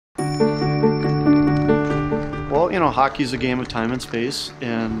hockey's a game of time and space,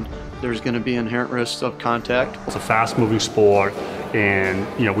 and there's going to be inherent risks of contact. It's a fast-moving sport, and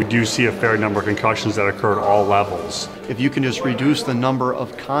we do see a fair number of concussions that occur at all levels. If you can just reduce the number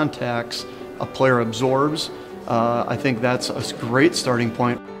of contacts a player absorbs, I think that's a great starting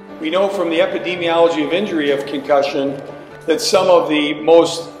point. We know from the epidemiology of injury of concussion that some of the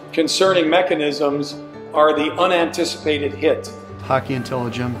most concerning mechanisms are the unanticipated hit. Hockey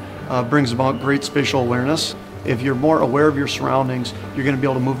IntelliGym brings about great spatial awareness. If you're more aware of your surroundings, you're going to be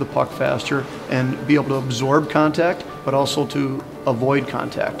able to move the puck faster and be able to absorb contact, but also to avoid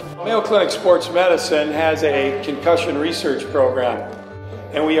contact. Mayo Clinic Sports Medicine has a concussion research program,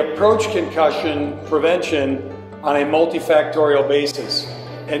 and we approach concussion prevention on a multifactorial basis.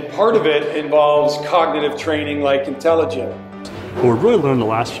 And part of it involves cognitive training like IntelliGym. What we've really learned in the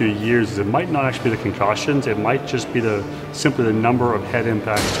last few years is it might not actually be the concussions, it might just be simply the number of head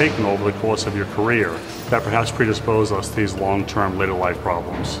impacts taken over the course of your career that perhaps predispose us to these long-term later life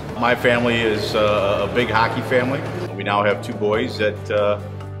problems. My family is a big hockey family. We now have 2 boys that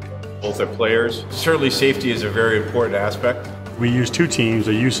both are players. Certainly safety is a very important aspect. We use 2 teams,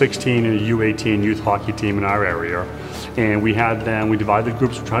 a U16 and a U18 youth hockey team in our area, and we divided the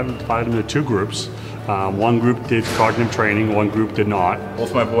groups, we tried to divide them into 2 groups. One group did cognitive training, one group did not.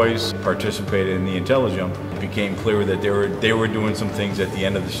 Both my boys participated in the IntelliGym. It became clear that they were doing some things at the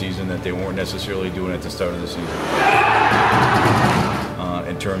end of the season that they weren't necessarily doing at the start of the season.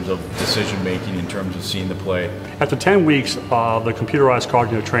 In terms of decision making, in terms of seeing the play. After 10 weeks of the computerized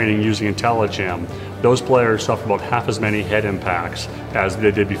cognitive training using IntelliGym, those players suffered about half as many head impacts as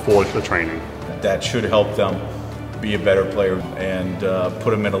they did before the training. That should help them be a better player and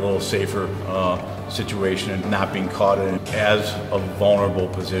put them in a little safer situation and not being caught in as a vulnerable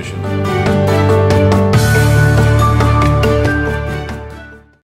position.